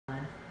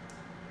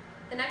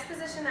The next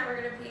position that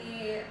we're going to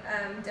be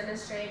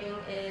demonstrating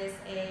is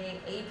a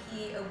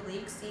AP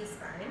Oblique C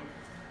spine.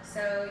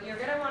 So you're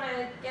going to want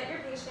to get your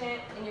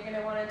patient and you're going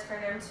to want to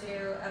turn them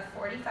to a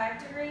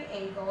 45-degree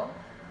angle.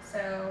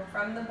 So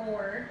from the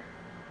board,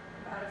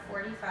 about a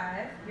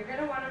 45. You're going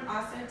to want them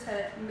also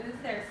to move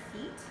their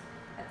feet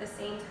at the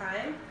same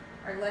time,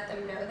 or let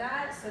them know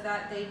that, so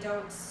that they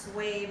don't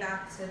sway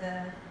back to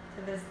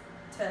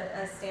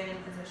a standing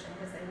position,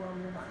 because they will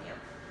move on you.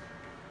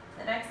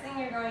 The next thing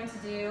you're going to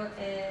do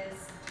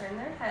is turn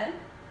their head.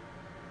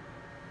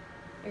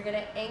 You're going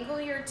to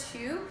angle your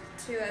tube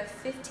to a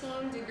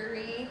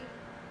 15-degree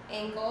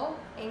angle,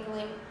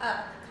 angling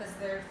up because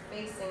they're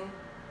facing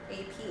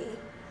AP.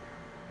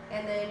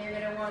 And then you're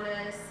going to want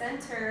to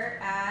center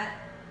at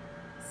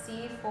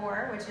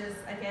C4, which is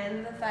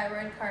again the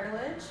thyroid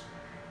cartilage.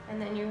 And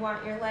then you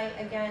want your light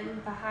again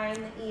behind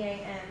the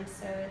EAM,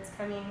 so it's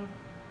coming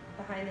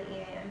behind the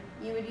EAM.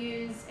 You would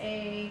use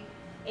a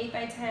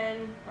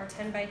 8x10 or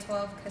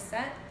 10x12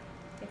 cassette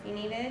if you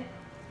needed.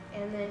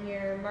 And then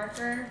your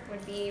marker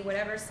would be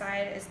whatever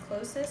side is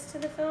closest to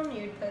the film.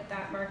 You'd put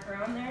that marker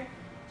on there,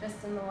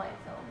 just in the light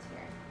films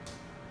here.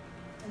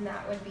 And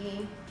that would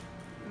be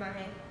my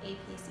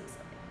AP C.